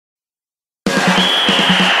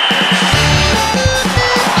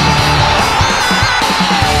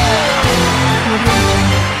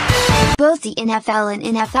Both the NFL and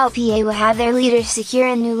NFLPA will have their leaders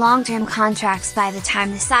secure new long-term contracts by the time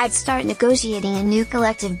the sides start negotiating a new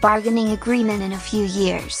collective bargaining agreement in a few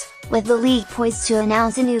years, with the league poised to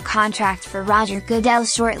announce a new contract for Roger Goodell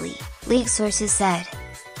shortly, league sources said.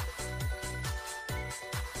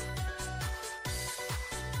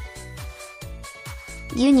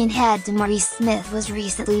 Union head DeMaurice Smith was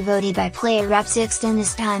recently voted by player reps to extend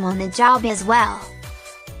his time on the job as well.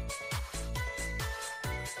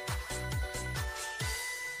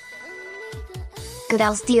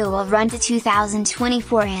 Goodell's deal will run to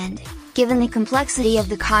 2024 and, given the complexity of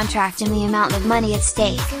the contract and the amount of money at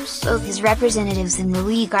stake, both his representatives and the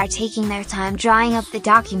league are taking their time drawing up the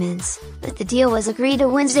documents, but the deal was agreed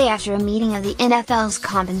on Wednesday after a meeting of the NFL's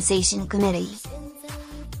Compensation Committee.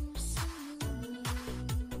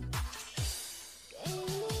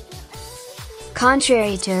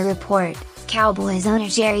 Contrary to a report, Cowboys owner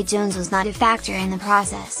Jerry Jones was not a factor in the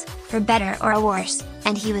process, for better or worse,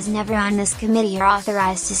 and he was never on this committee or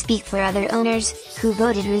authorized to speak for other owners, who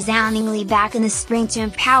voted resoundingly back in the spring to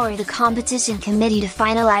empower the competition committee to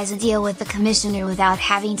finalize a deal with the commissioner without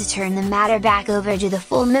having to turn the matter back over to the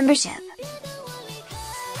full membership.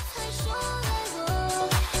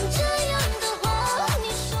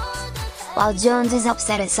 While Jones is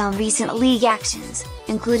upset at some recent league actions,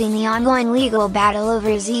 including the ongoing legal battle over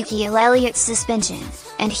Ezekiel Elliott's suspension,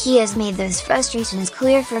 and he has made those frustrations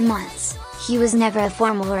clear for months, he was never a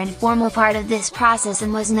formal or informal part of this process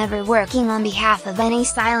and was never working on behalf of any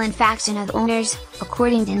silent faction of owners,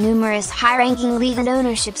 according to numerous high-ranking league and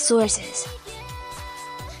ownership sources.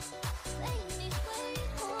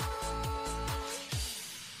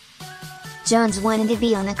 Jones wanted to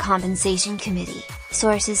be on the compensation committee,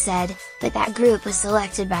 sources said, but that group was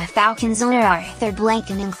selected by Falcons owner Arthur Blank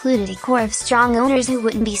and included a core of strong owners who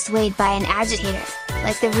wouldn't be swayed by an agitator,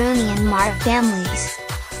 like the Rooney and Mara families.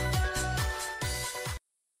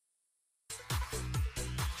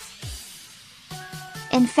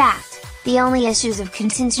 In fact, the only issues of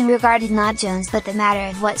contention regarded not Jones but the matter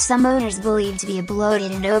of what some owners believe to be a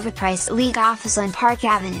bloated and overpriced league office on Park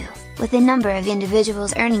Avenue, with a number of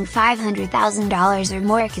individuals earning $500,000 or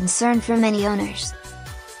more a concern for many owners.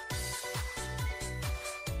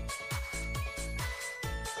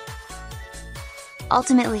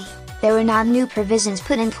 Ultimately, there were not new provisions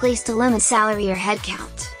put in place to limit salary or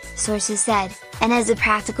headcount, sources said, and as a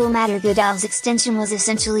practical matter Goodell's extension was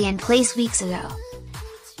essentially in place weeks ago.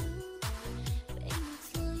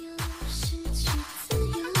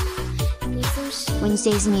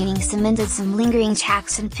 Wednesday's meeting cemented some lingering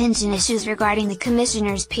tax and pension issues regarding the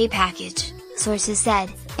commissioner's pay package, sources said,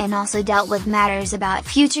 and also dealt with matters about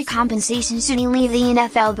future compensation should he leave the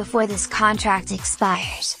NFL before this contract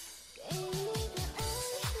expires.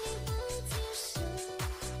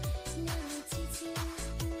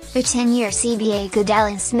 The 10-year CBA Goodell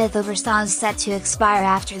and Smith oversaw is set to expire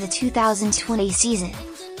after the 2020 season.